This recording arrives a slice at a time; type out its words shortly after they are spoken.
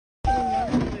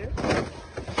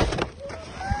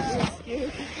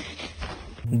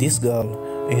This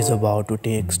girl is about to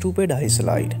take stupid ice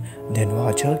slide. Then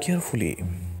watch her carefully.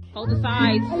 Hold the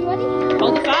sides.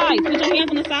 Hold the sides. Put your hands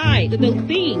on the side. Those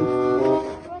things.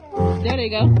 There they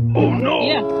go. Oh no.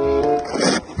 Yeah.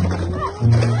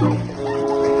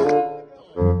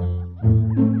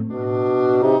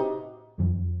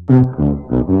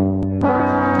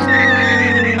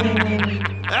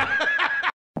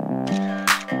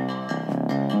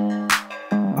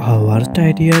 Our worst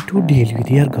idea to deal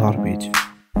with your garbage.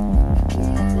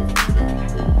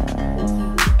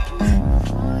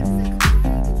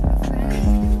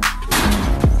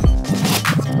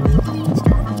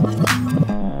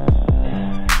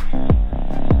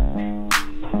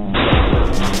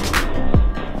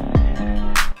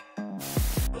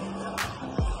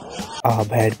 A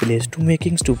bad place to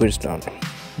making stupid stunt.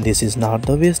 This is not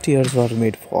the way stairs were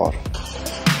made for.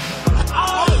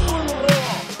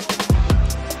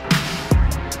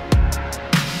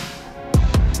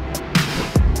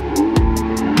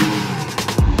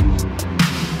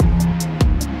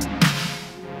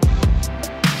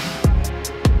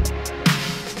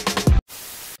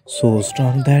 So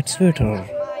strong that sweater.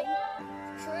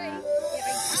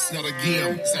 It's not a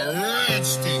game, it's a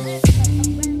rich thing.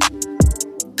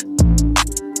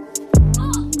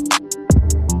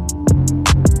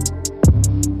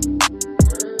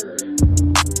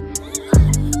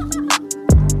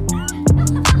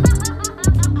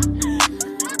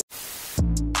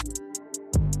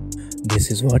 This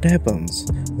is what happens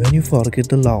when you forget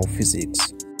the law of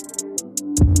physics.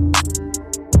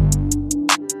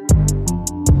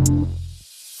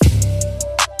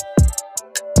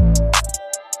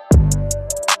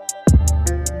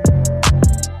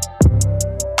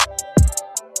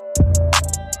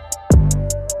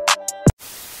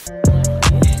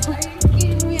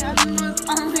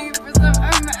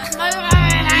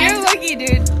 You're lucky,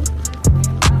 dude.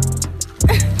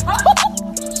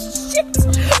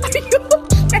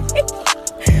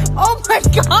 Oh my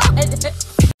god!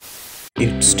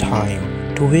 It's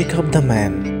time to wake up the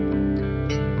man.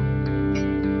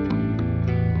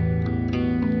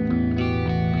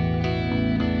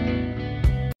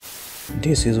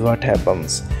 This is what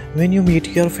happens when you meet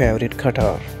your favorite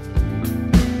cutter.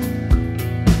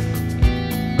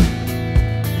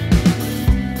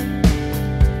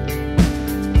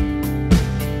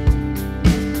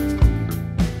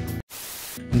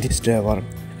 This driver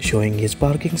showing his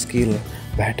parking skill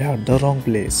but at the wrong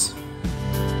place.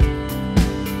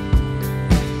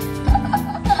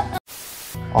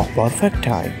 A perfect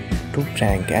time to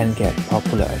prank and get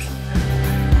popular.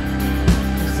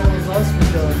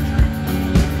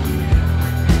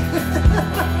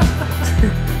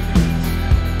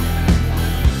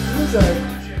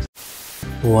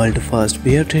 World first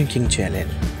beer drinking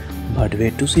challenge, but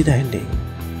wait to see the ending.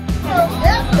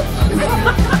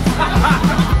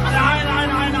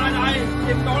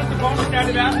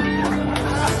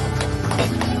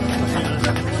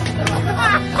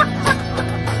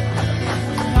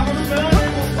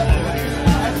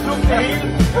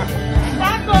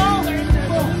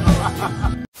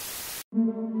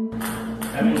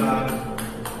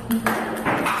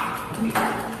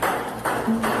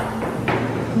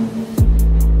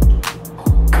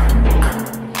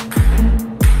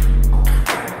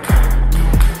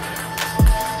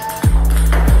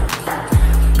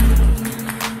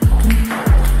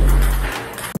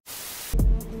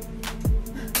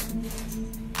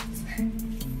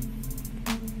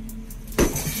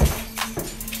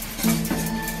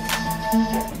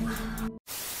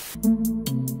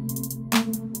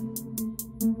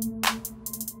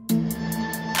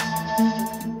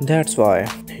 That's why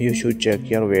you should check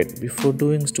your weight before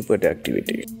doing stupid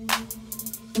activity.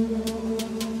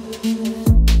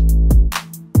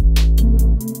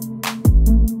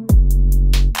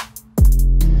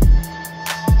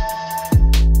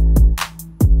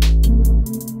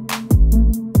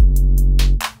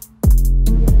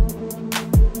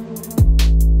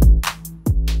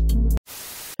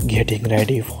 Getting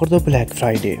ready for the Black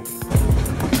Friday.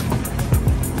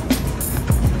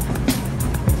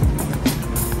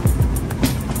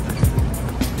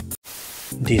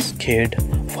 This kid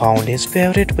found his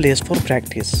favorite place for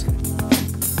practice.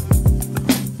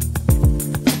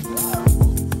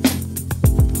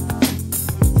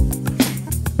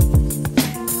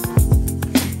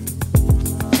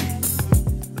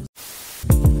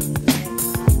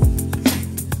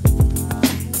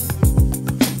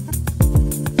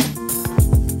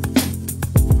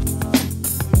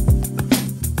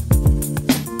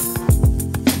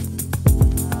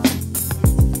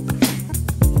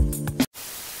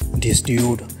 This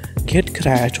dude get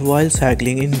crashed while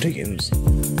cycling in dreams.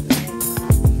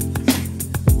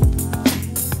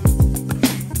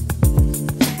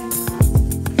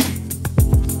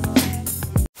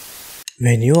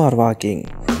 When you are walking,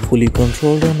 fully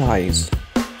control your eyes.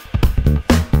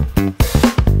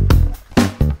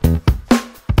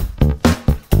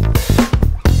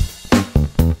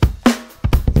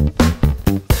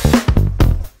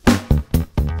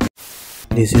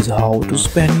 This is how to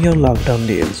spend your lockdown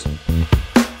days.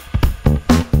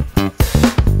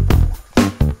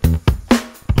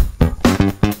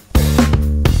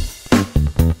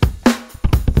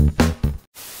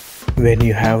 When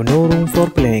you have no room for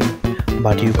playing,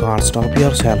 but you can't stop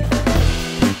yourself.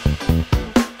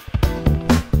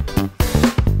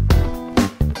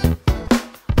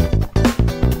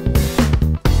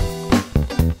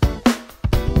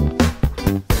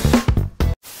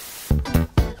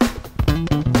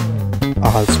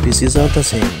 All species are the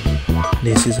same.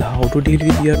 This is how to deal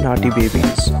with your naughty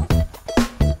babies.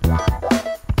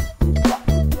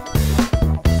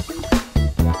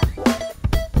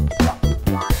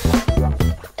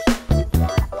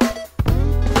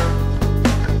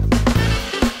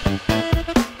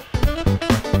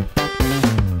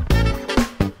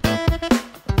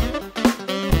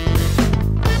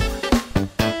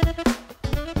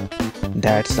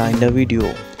 That's the end of the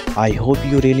video. I hope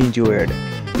you really enjoyed.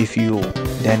 If you,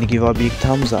 then give a big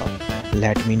thumbs up.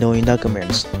 Let me know in the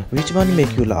comments which one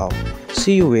make you laugh.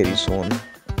 See you very soon.